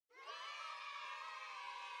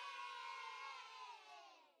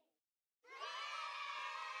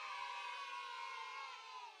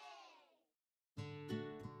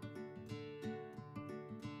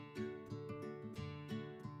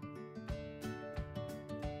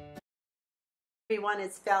Everyone,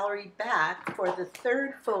 it's Valerie back for the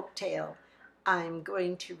third folk tale I'm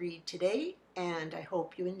going to read today, and I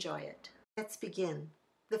hope you enjoy it. Let's begin.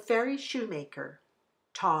 The Fairy Shoemaker.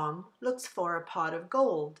 Tom looks for a pot of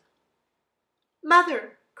gold.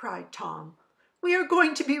 "Mother," cried Tom, "we are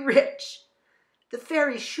going to be rich. The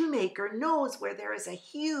Fairy Shoemaker knows where there is a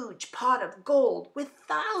huge pot of gold with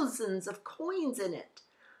thousands of coins in it.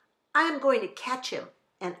 I am going to catch him,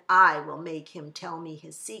 and I will make him tell me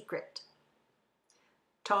his secret."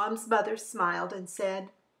 Tom's mother smiled and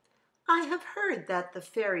said, "I have heard that the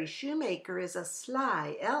Fairy Shoemaker is a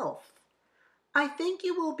sly elf. I think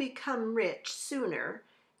you will become rich sooner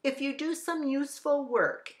if you do some useful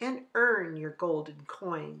work and earn your golden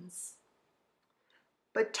coins."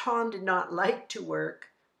 But Tom did not like to work,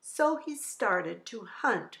 so he started to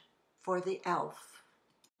hunt for the elf.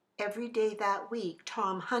 Every day that week,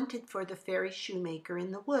 Tom hunted for the Fairy Shoemaker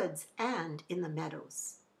in the woods and in the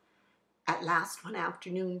meadows. At last one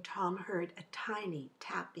afternoon, Tom heard a tiny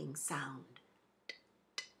tapping sound.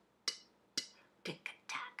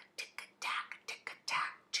 Tick-a-tack, tick-a-tack,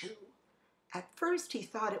 tick-a-tack, too. At first he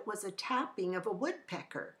thought it was a tapping of a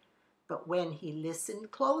woodpecker, but when he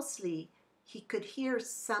listened closely, he could hear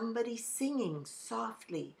somebody singing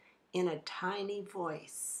softly in a tiny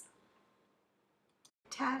voice.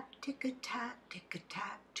 Tack, tick-a-tack,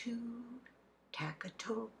 tick-a-tack, too.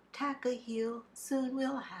 Tack-a-toe, tack-a-heel, soon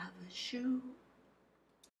we'll have a shoe.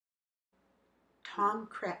 Tom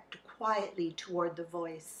crept quietly toward the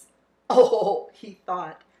voice. "Oh," he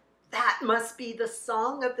thought, "that must be the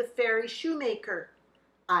song of the Fairy Shoemaker.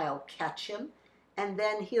 I'll catch him, and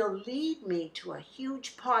then he'll lead me to a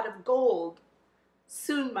huge pot of gold.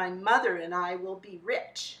 Soon my mother and I will be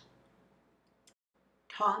rich."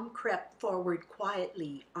 Tom crept forward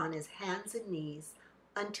quietly on his hands and knees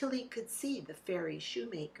until he could see the Fairy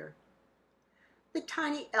Shoemaker. The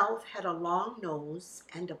tiny elf had a long nose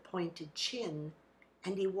and a pointed chin,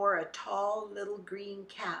 and he wore a tall little green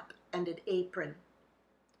cap and an apron.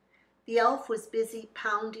 The elf was busy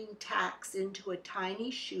pounding tacks into a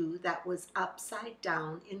tiny shoe that was upside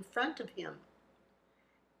down in front of him.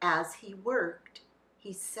 As he worked,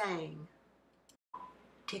 he sang,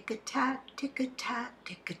 "Tick-a-tack, tick-a-tack,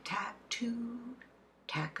 tick-a-tack, too.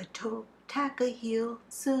 Tack-a-toe, tack-a-heel,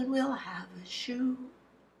 soon we'll have a shoe."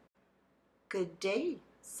 "Good day,"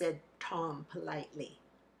 said Tom politely.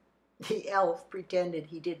 The elf pretended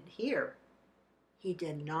he didn't hear. He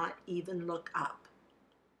did not even look up.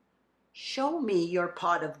 "Show me your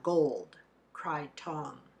pot of gold," cried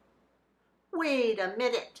Tom. "Wait a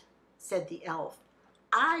minute," said the elf.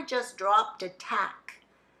 "I just dropped a tack.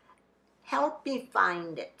 Help me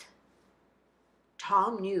find it."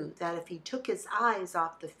 Tom knew that if he took his eyes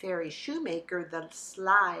off the Fairy Shoemaker, the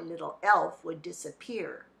sly little elf would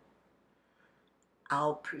disappear.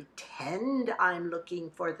 "I'll pretend I'm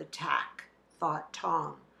looking for the tack," thought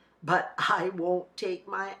Tom, "but I won't take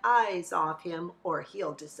my eyes off him or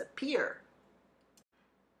he'll disappear."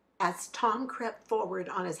 As Tom crept forward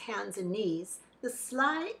on his hands and knees, the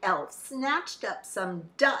sly elf snatched up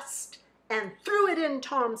some dust and threw it in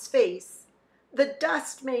Tom's face. The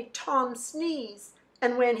dust made Tom sneeze,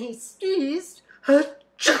 and when he sneezed,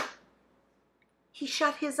 achoo, he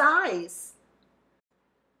shut his eyes.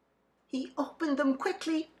 He opened them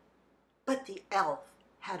quickly, but the elf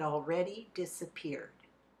had already disappeared.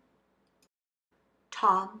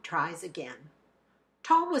 Tom tries again.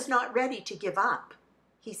 Tom was not ready to give up.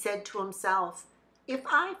 He said to himself, "If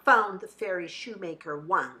I found the Fairy Shoemaker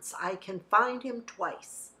once, I can find him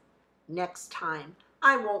twice. Next time,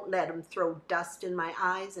 I won't let him throw dust in my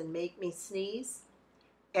eyes and make me sneeze."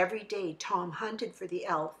 Every day Tom hunted for the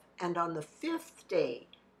elf, and on the 5th day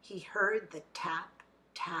he heard the tap,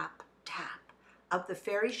 tap, tap of the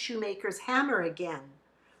Fairy Shoemaker's hammer again.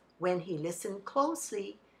 When he listened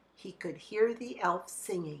closely, he could hear the elf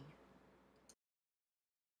singing,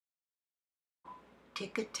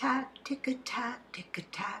 "Tick-a-tack, tick-a-tack,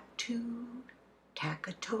 tick-a-tack, too.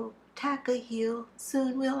 Tack-a-toe, tack-a-heel,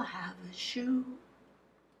 soon we'll have a shoe."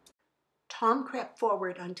 Tom crept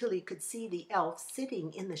forward until he could see the elf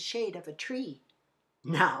sitting in the shade of a tree.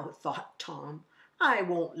 "Now," thought Tom, "I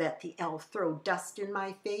won't let the elf throw dust in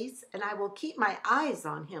my face, and I will keep my eyes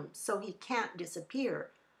on him so he can't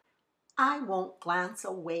disappear. I won't glance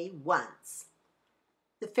away once."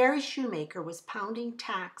 The Fairy Shoemaker was pounding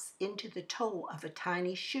tacks into the toe of a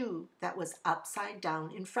tiny shoe that was upside down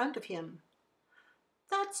in front of him.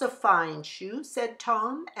 "That's a fine shoe," said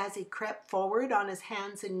Tom as he crept forward on his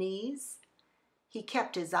hands and knees. He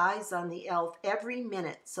kept his eyes on the elf every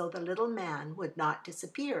minute so the little man would not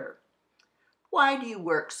disappear. "Why do you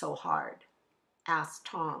work so hard?" asked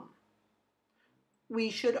Tom. "We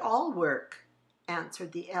should all work,"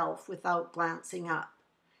 answered the elf without glancing up.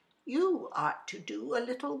 "You ought to do a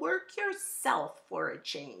little work yourself for a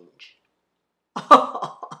change."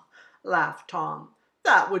 laughed Tom.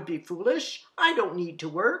 "That would be foolish. I don't need to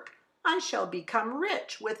work. I shall become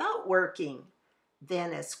rich without working."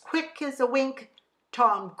 Then, as quick as a wink,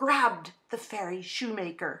 Tom grabbed the fairy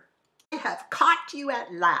shoemaker. "I have caught you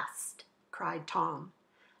at last," cried Tom.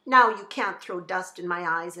 "Now you can't throw dust in my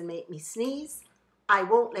eyes and make me sneeze. I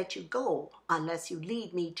won't let you go unless you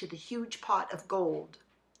lead me to the huge pot of gold."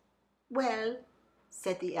 "Well,"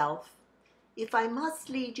 said the elf, "if I must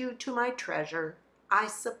lead you to my treasure, I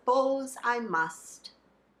suppose I must."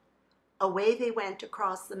 Away they went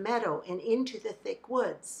across the meadow and into the thick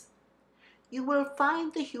woods. "You will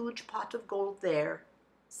find the huge pot of gold there,"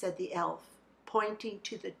 said the elf, pointing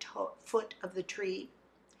to the foot of the tree.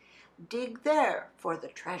 "Dig there for the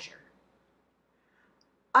treasure."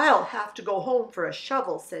 "I'll have to go home for a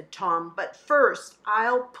shovel," said Tom, "but first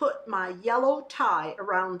I'll put my yellow tie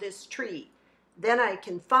around this tree. Then I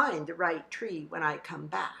can find the right tree when I come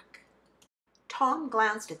back." Tom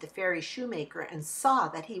glanced at the fairy shoemaker and saw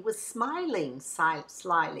that he was smiling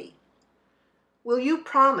slyly. "Will you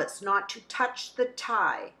promise not to touch the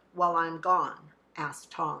tie while I'm gone?" asked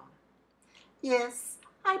Tom. "Yes,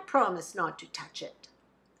 I promise not to touch it,"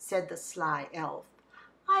 said the sly elf.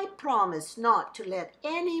 "I promise not to let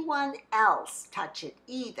anyone else touch it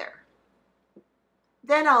either."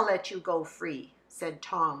 "Then I'll let you go free," said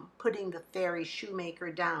Tom, putting the fairy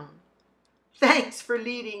shoemaker down. "Thanks for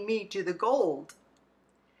leading me to the gold."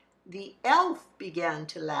 The elf began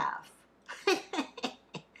to laugh.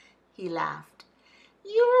 He laughed.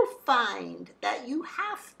 "You'll find that you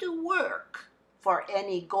have to work for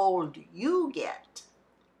any gold you get."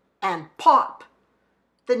 And pop!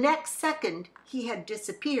 The next second he had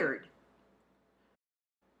disappeared.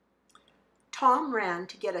 Tom ran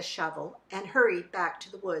to get a shovel and hurried back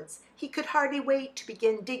to the woods. He could hardly wait to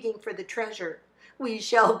begin digging for the treasure. "We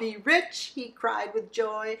shall be rich," he cried with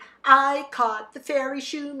joy. "I caught the fairy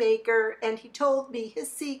shoemaker, and he told me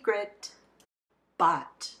his secret."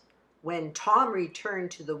 But when Tom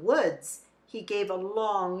returned to the woods, he gave a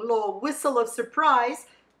long, low whistle of surprise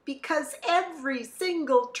because every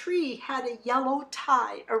single tree had a yellow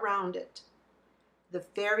tie around it. The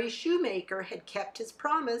fairy shoemaker had kept his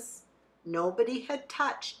promise. Nobody had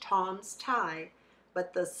touched Tom's tie,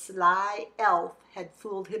 but the sly elf had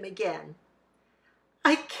fooled him again.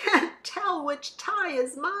 "I can't tell which tie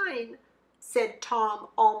is mine," said Tom,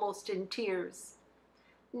 almost in tears.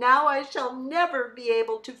 "Now I shall never be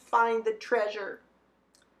able to find the treasure."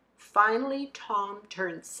 Finally, Tom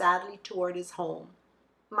turned sadly toward his home.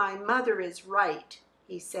 "My mother is right,"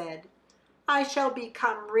 he said. "I shall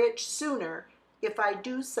become rich sooner if I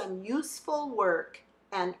do some useful work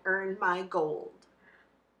and earn my gold."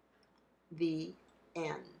 The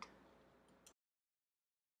end.